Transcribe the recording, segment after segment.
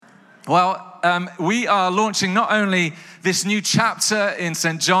We are launching not only this new chapter in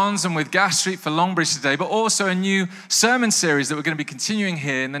St. John's and with Gas Street for Longbridge today, but also a new sermon series that we're going to be continuing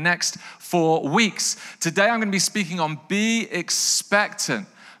here in the next 4 weeks. Today I'm going to be speaking on Be Expectant.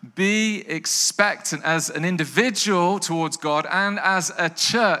 Be expectant as an individual towards God and as a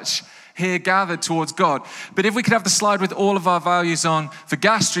church here gathered towards God. But if we could have the slide with all of our values on for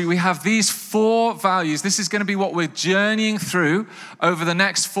Gas Street, we have these 4 values. This is going to be what we're journeying through over the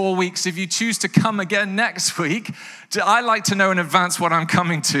next 4 weeks. If you choose to come again next week, I like to know in advance what I'm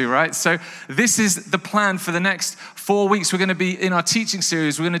coming to, right? So this is the plan for the next 4 weeks. We're going to be in our teaching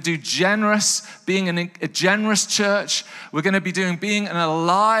series. We're going to do generous, being a generous church. We're going to be doing being an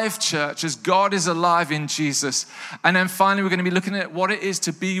alive church as God is alive in Jesus. And then finally, we're going to be looking at what it is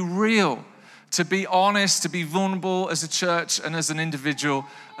to be real, to be honest, to be vulnerable as a church and as an individual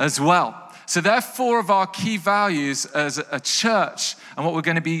as well. So they're 4 of our key values as a church and what we're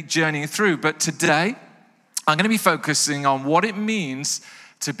going to be journeying through. But today, I'm going to be focusing on what it means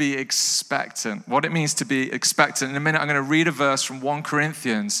to be expectant. What it means to be expectant. In a minute, I'm going to read a verse from 1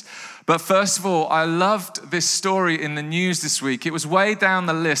 Corinthians. But first of all, I loved this story in the news this week. It was way down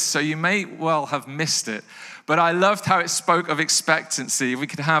the list, so you may well have missed it. But I loved how it spoke of expectancy. If we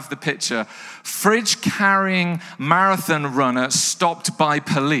could have the picture. Fridge-carrying marathon runner stopped by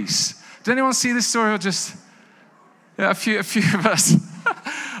police. Did anyone see this story or just... Yeah, a few of us.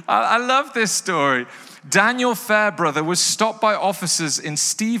 I love this story. Daniel Fairbrother was stopped by officers in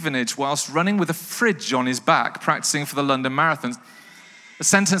Stevenage whilst running with a fridge on his back, practicing for the London Marathon. A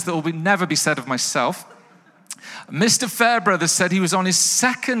sentence that will never be said of myself. Mr. Fairbrother said he was on his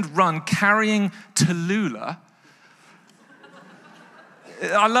second run carrying Tallulah.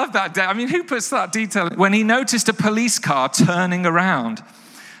 I love that. I mean, who puts that detail in? When he noticed a police car turning around.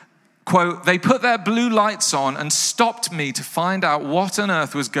 Quote, they put their blue lights on and stopped me to find out what on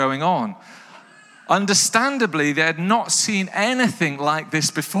earth was going on. Understandably, they had not seen anything like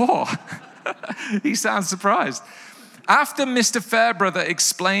this before. He sounds surprised. After Mr. Fairbrother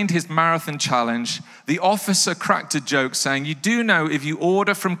explained his marathon challenge, the officer cracked a joke saying, you do know if you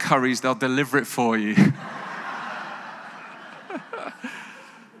order from Curry's, they'll deliver it for you.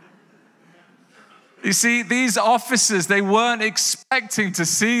 You see, these officers, they weren't expecting to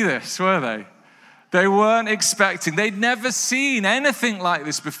see this, were they? They weren't expecting. They'd never seen anything like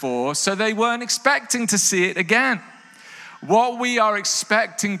this before, so they weren't expecting to see it again. What we are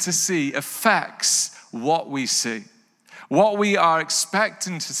expecting to see affects what we see. What we are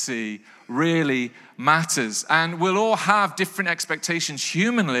expecting to see really matters. And we'll all have different expectations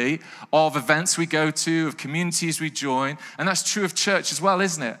humanly of events we go to, of communities we join. And that's true of church as well,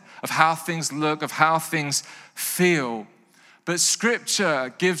 isn't it? Of how things look, of how things feel. But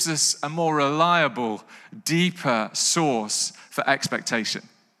Scripture gives us a more reliable, deeper source for expectation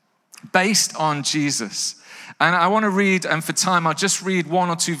based on Jesus. And I want to read, and for time, I'll just read 1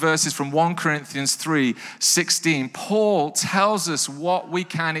 or 2 verses from 1 Corinthians 3:16. Paul tells us what we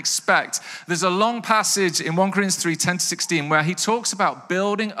can expect. There's a long passage in 1 Corinthians 3:10-16 where he talks about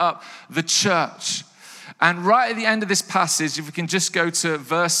building up the church. And right at the end of this passage, if we can just go to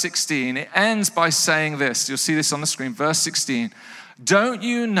verse 16, it ends by saying this. You'll see this on the screen. Verse 16. Don't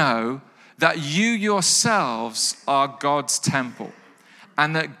you know that you yourselves are God's temple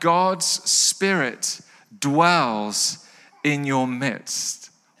and that God's Spirit dwells in your midst?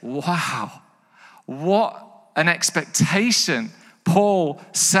 Wow. What an expectation Paul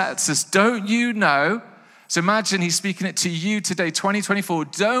sets us. Don't you know? So imagine he's speaking it to you today, 2024.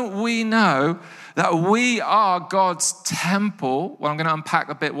 Don't we know that we are God's temple? Well, I'm going to unpack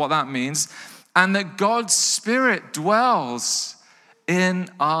a bit what that means. And that God's Spirit dwells in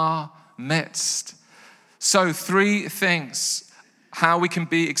our midst. So 3 things, how we can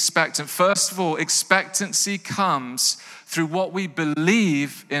be expectant. First of all, expectancy comes through what we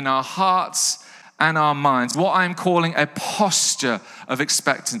believe in our hearts and our minds. What I'm calling a posture of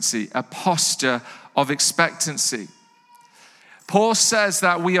expectancy. A posture of expectancy. Paul says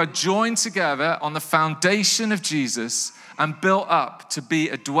that we are joined together on the foundation of Jesus and built up to be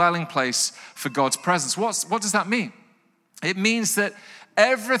a dwelling place for God's presence. What does that mean? It means that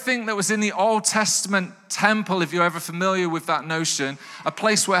everything that was in the Old Testament temple, if you're ever familiar with that notion, a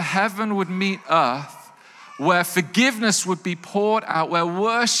place where heaven would meet earth, where forgiveness would be poured out, where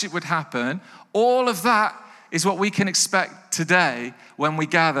worship would happen, all of that is what we can expect today when we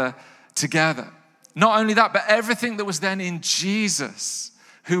gather together. Not only that, but everything that was then in Jesus,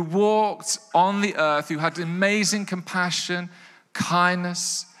 who walked on the earth, who had amazing compassion,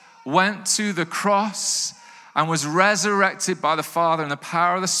 kindness, went to the cross and was resurrected by the Father in the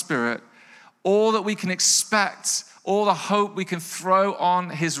power of the Spirit. All that we can expect all the hope we can throw on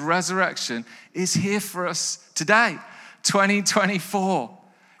his resurrection is here for us today, 2024.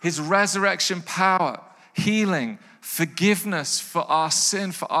 His resurrection power, healing, forgiveness for our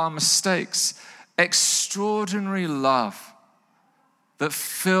sin, for our mistakes, extraordinary love that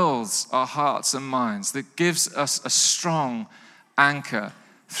fills our hearts and minds, that gives us a strong anchor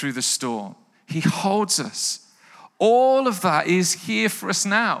through the storm. He holds us. All of that is here for us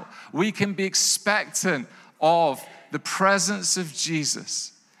now. We can be expectant of the presence of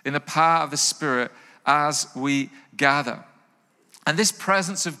Jesus in the power of the Spirit as we gather. And this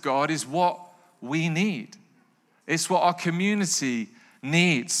presence of God is what we need. It's what our community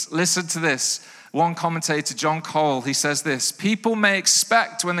needs. Listen to this. One commentator, John Cole, he says this: people may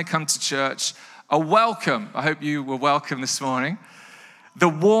expect when they come to church a welcome. I hope you were welcome this morning. The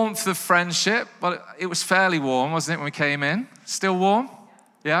warmth of friendship. Well, it was fairly warm, wasn't it, when we came in? Still warm?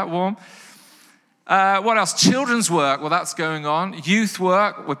 Yeah, warm. What else? Children's work. Well, that's going on. Youth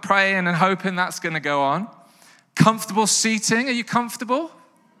work. We're praying and hoping that's going to go on. Comfortable seating. Are you comfortable?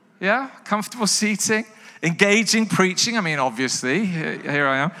 Yeah, comfortable seating. Engaging preaching. I mean, obviously, here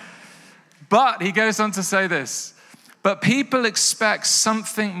I am. But he goes on to say this: but people expect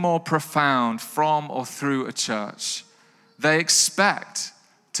something more profound from or through a church. They expect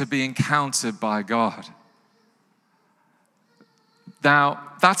to be encountered by God.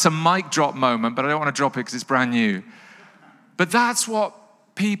 Now, that's a mic drop moment, but I don't want to drop it because it's brand new. But that's what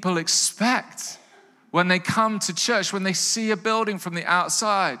people expect when they come to church, when they see a building from the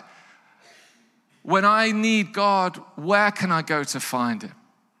outside. When I need God, where can I go to find him?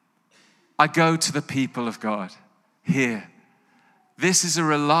 I go to the people of God here. This is a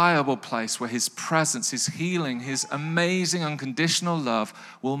reliable place where his presence, his healing, his amazing unconditional love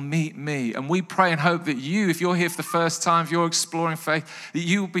will meet me. And we pray and hope that you, if you're here for the first time, if you're exploring faith, that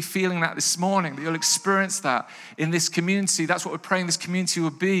you will be feeling that this morning, that you'll experience that in this community. That's what we're praying this community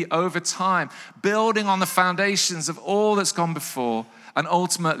will be over time, building on the foundations of all that's gone before. And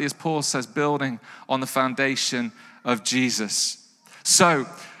ultimately, as Paul says, building on the foundation of Jesus. So,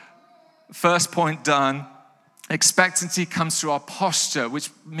 first point done. Expectancy comes through our posture,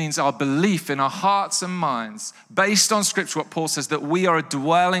 which means our belief in our hearts and minds, based on Scripture, what Paul says, that we are a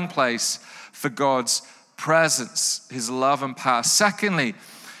dwelling place for God's presence, his love and power. Secondly,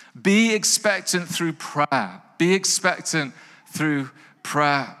 be expectant through prayer. Be expectant through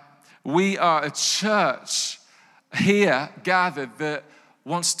prayer. We are a church here gathered that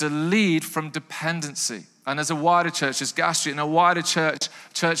wants to lead from dependency. And as a wider church, as Gas Street and a wider church,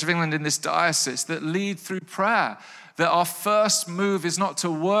 Church of England in this diocese, that lead through prayer. That our first move is not to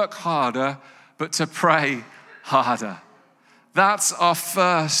work harder, but to pray harder. That's our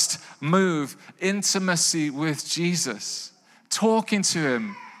first move. Intimacy with Jesus. Talking to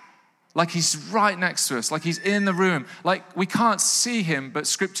him like he's right next to us, like he's in the room. Like we can't see him, but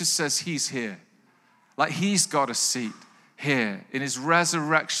Scripture says he's here. Like he's got a seat here in his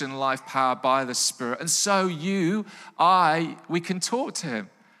resurrection life power by the Spirit. And so we can talk to him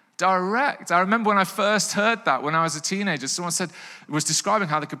direct. I remember when I first heard that when I was a teenager, someone was describing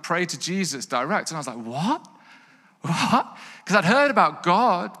how they could pray to Jesus direct. And I was like, what? What? Because I'd heard about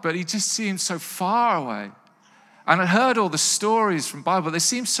God, but he just seemed so far away. And I'd heard all the stories from the Bible. They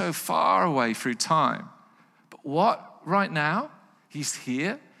seem so far away through time. But what? Right now? He's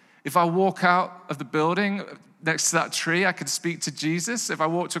here. If I walk out of the building next to that tree, I can speak to Jesus. If I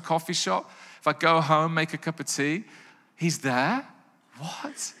walk to a coffee shop, if I go home, make a cup of tea, he's there.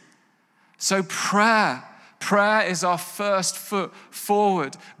 What? So prayer is our first foot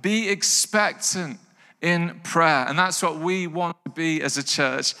forward. Be expectant in prayer. And that's what we want to be as a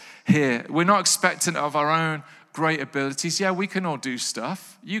church here. We're not expectant of our own great abilities. Yeah, we can all do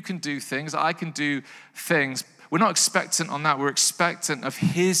stuff. You can do things. I can do things. We're not expectant on that. We're expectant of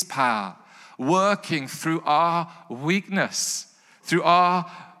his power working through our weakness, through our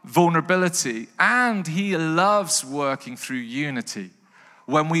vulnerability. And he loves working through unity.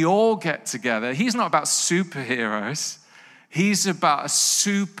 When we all get together, he's not about superheroes. He's about a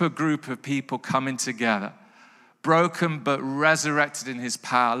super group of people coming together, broken but resurrected in his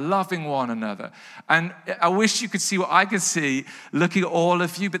power, loving one another. And I wish you could see what I could see looking at all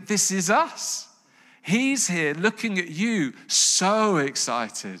of you, but this is us. He's here looking at you, so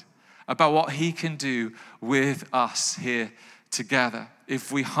excited about what he can do with us here together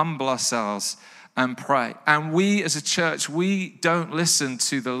if we humble ourselves and pray. And we as a church, we don't listen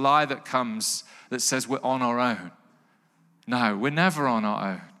to the lie that comes that says we're on our own. No, we're never on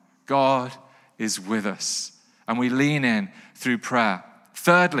our own. God is with us, and we lean in through prayer.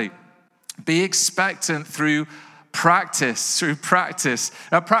 Thirdly, be expectant through practice.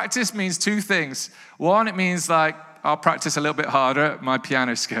 Now, practice means two things. One, it means like I'll practice a little bit harder at my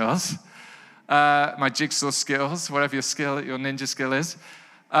piano skills, my jigsaw skills, whatever your ninja skill is.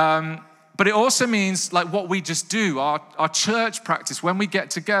 But it also means like what we just do, our church practice. When we get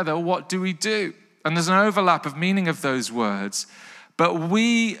together, what do we do? And there's an overlap of meaning of those words. But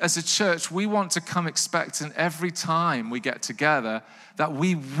we as a church, we want to come expectant every time we get together that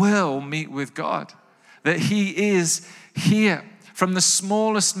we will meet with God, that he is here. From the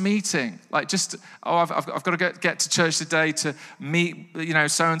smallest meeting, like just, I've got to get to church today to meet,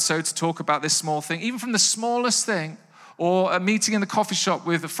 so-and-so to talk about this small thing. Even from the smallest thing, or a meeting in the coffee shop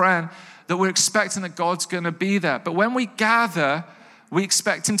with a friend, that we're expecting that God's going to be there. But when we gather, we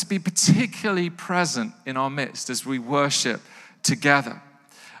expect him to be particularly present in our midst as we worship together.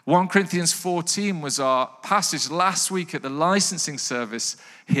 1 Corinthians 14 was our passage last week at the licensing service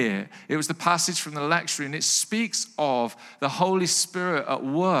here. It was the passage from the lectionary, and it speaks of the Holy Spirit at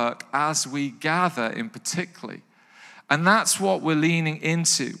work as we gather in particularly. And that's what we're leaning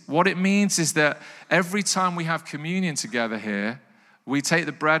into. What it means is that every time we have communion together here, we take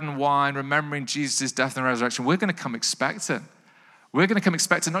the bread and wine, remembering Jesus' death and resurrection. We're going to come expectant. We're going to come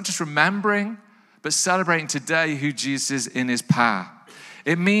expectant, not just remembering, but celebrating today who Jesus is in his power.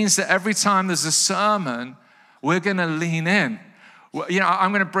 It means that every time there's a sermon, we're going to lean in.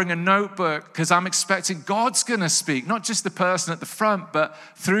 I'm going to bring a notebook because I'm expecting God's going to speak, not just the person at the front, but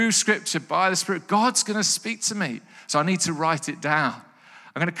through Scripture, by the Spirit, God's going to speak to me. So I need to write it down.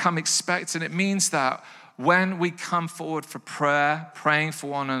 I'm going to come expectant. It means that when we come forward for prayer, praying for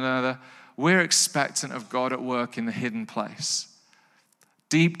one another, we're expectant of God at work in the hidden place.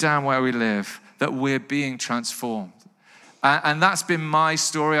 Deep down where we live, that we're being transformed. And that's been my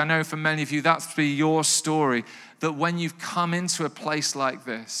story. I know for many of you, that's been your story, that when you've come into a place like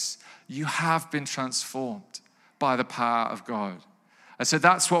this, you have been transformed by the power of God. And so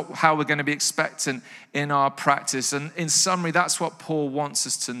that's how we're going to be expectant in our practice. And in summary, that's what Paul wants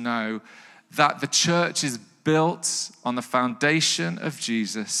us to know, that the church is built on the foundation of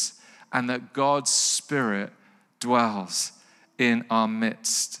Jesus and that God's Spirit dwells in our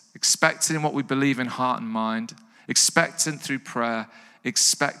midst. Expectant in what we believe in heart and mind, expectant through prayer,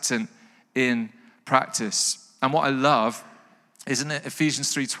 expectant in practice. And what I love, isn't it,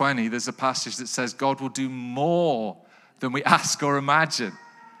 Ephesians 3:20, there's a passage that says God will do more than we ask or imagine.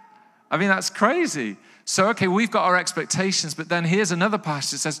 I mean, that's crazy. So, okay, we've got our expectations, but then here's another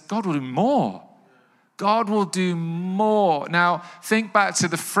passage that says God will do more. God will do more. Now, think back to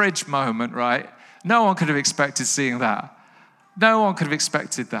the fridge moment, right? No one could have expected seeing that. No one could have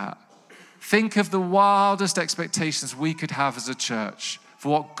expected that. Think of the wildest expectations we could have as a church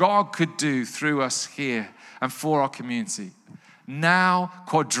for what God could do through us here and for our community. Now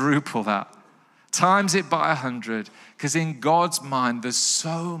quadruple that. Times it by 100, because in God's mind, there's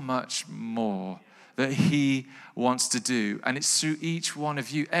so much more that he wants to do. And it's through each one of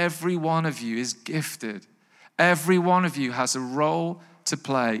you. Every one of you is gifted. Every one of you has a role to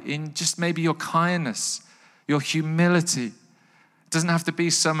play in just maybe your kindness, your humility. It doesn't have to be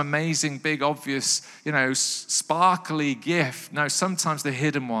some amazing, big, obvious, sparkly gift. No, sometimes the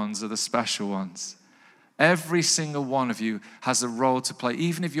hidden ones are the special ones. Every single one of you has a role to play.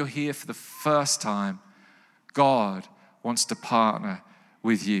 Even if you're here for the first time, God wants to partner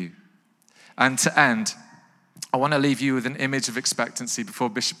with you. And to end, I want to leave you with an image of expectancy before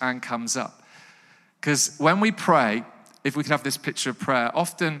Bishop Ann comes up. Because when we pray, if we could have this picture of prayer,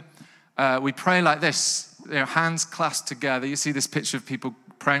 often we pray like this, hands clasped together. You see this picture of people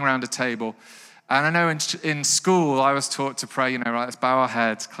praying around a table. And I know in school, I was taught to pray, right, let's bow our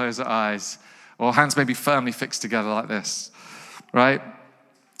heads, close our eyes, or hands maybe firmly fixed together like this, right?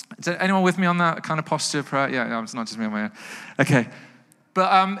 Is anyone with me on that kind of posture of prayer? Yeah, no, it's not just me on my own. Okay.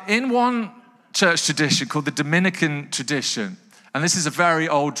 But in one church tradition called the Dominican tradition, and this is a very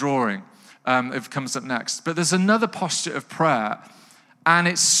old drawing, it comes up next, but there's another posture of prayer, and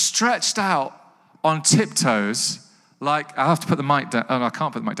it's stretched out on tiptoes, like, I'll have to put the mic down. Oh, no, I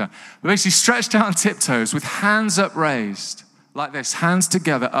can't put the mic down. But basically stretched out on tiptoes with hands upraised, like this, hands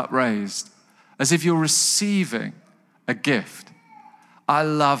together upraised, as if you're receiving a gift. I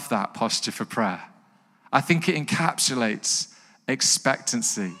love that posture for prayer. I think it encapsulates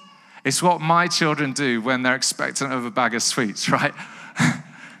expectancy. It's what my children do when they're expectant of a bag of sweets, right?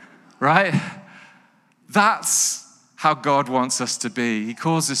 Right? That's how God wants us to be. He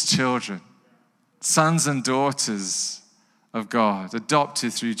calls us children, sons and daughters of God,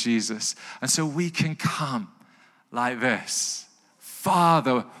 adopted through Jesus. And so we can come like this.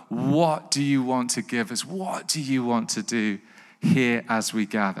 Father, what do you want to give us? What do you want to do here as we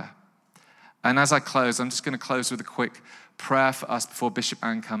gather? And as I close, I'm just going to close with a quick prayer for us before Bishop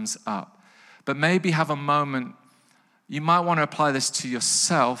Ann comes up. But maybe have a moment you might want to apply this to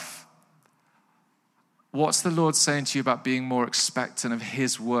yourself. What's the Lord saying to you about being more expectant of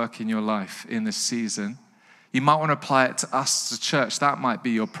his work in your life in this season? You might want to apply it to us as a church. That might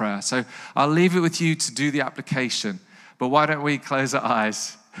be your prayer. So I'll leave it with you to do the application. But why don't we close our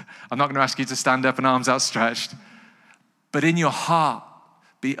eyes? I'm not going to ask you to stand up and arms outstretched. But in your heart,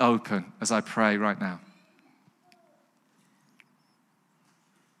 be open as I pray right now.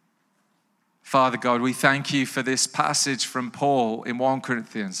 Father God, we thank you for this passage from Paul in 1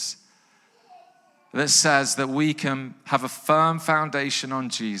 Corinthians that says that we can have a firm foundation on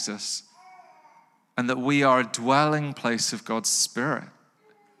Jesus and that we are a dwelling place of God's Spirit.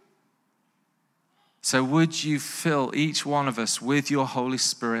 So would you fill each one of us with your Holy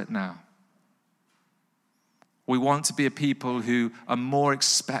Spirit now? We want to be a people who are more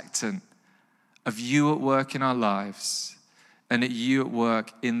expectant of you at work in our lives and at you at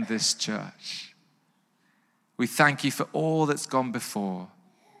work in this church. We thank you for all that's gone before.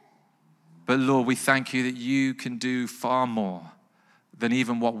 But Lord, we thank you that you can do far more than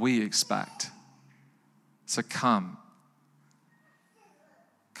even what we expect. So come,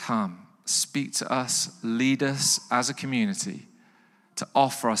 speak to us, lead us as a community to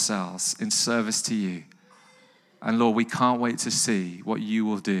offer ourselves in service to you. And Lord, we can't wait to see what you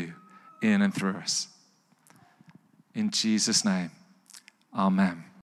will do in and through us. In Jesus' name, amen.